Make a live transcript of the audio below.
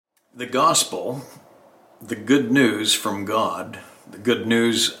The gospel, the good news from God, the good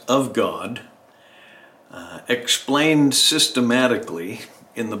news of God, explained systematically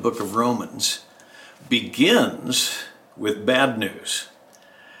in the book of Romans, begins with bad news.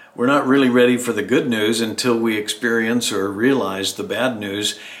 We're not really ready for the good news until we experience or realize the bad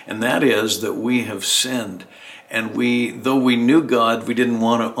news, and that is that we have sinned. And though we knew God, we didn't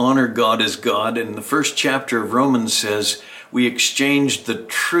want to honor God as God. And the first chapter of Romans says we exchanged the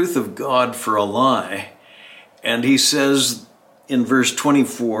truth of God for a lie. And he says in verse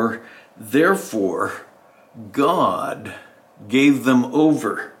 24, therefore God gave them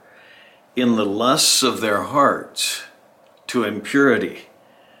over in the lusts of their hearts to impurity,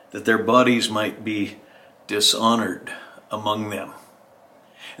 that their bodies might be dishonored among them.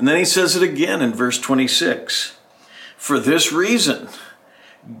 And then he says it again in verse 26. For this reason,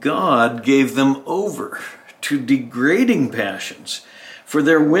 God gave them over to degrading passions. For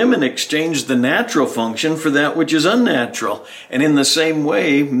their women exchanged the natural function for that which is unnatural. And in the same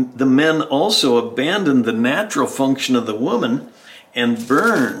way, the men also abandoned the natural function of the woman and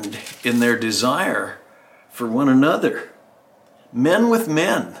burned in their desire for one another. Men with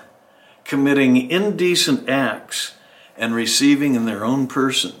men, committing indecent acts and receiving in their own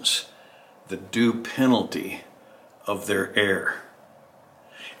persons the due penalty of their error.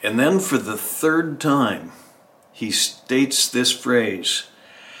 And then for the third time, he states this phrase,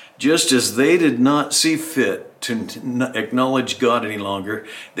 just as they did not see fit to acknowledge God any longer,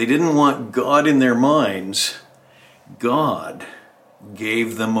 they didn't want God in their minds, God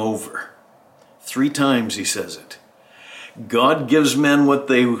gave them over. 3 times he says it. God gives men what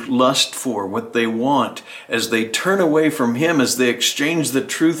they lust for, what they want. As they turn away from him, as they exchange the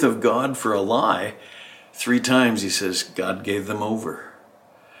truth of God for a lie, 3 times he says, God gave them over.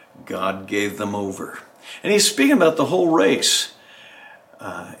 God gave them over. And he's speaking about the whole race.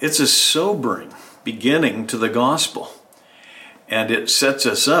 It's a sobering beginning to the gospel. And it sets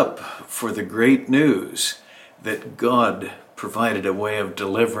us up for the great news that God provided a way of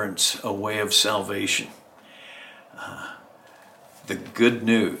deliverance, a way of salvation. The good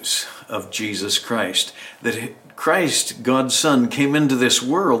news of Jesus Christ, that Christ, God's Son, came into this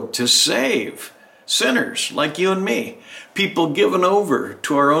world to save sinners like you and me, people given over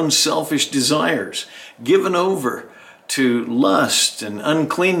to our own selfish desires, given over to lust and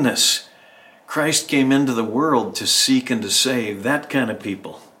uncleanness. Christ came into the world to seek and to save that kind of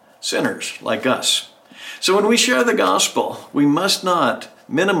people, sinners like us. So when we share the gospel, we must not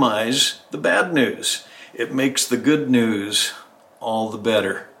minimize the bad news. It makes the good news all the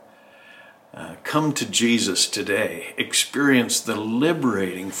better. Come to Jesus today. Experience the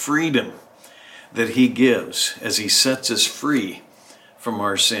liberating freedom that he gives as he sets us free from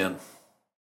our sin.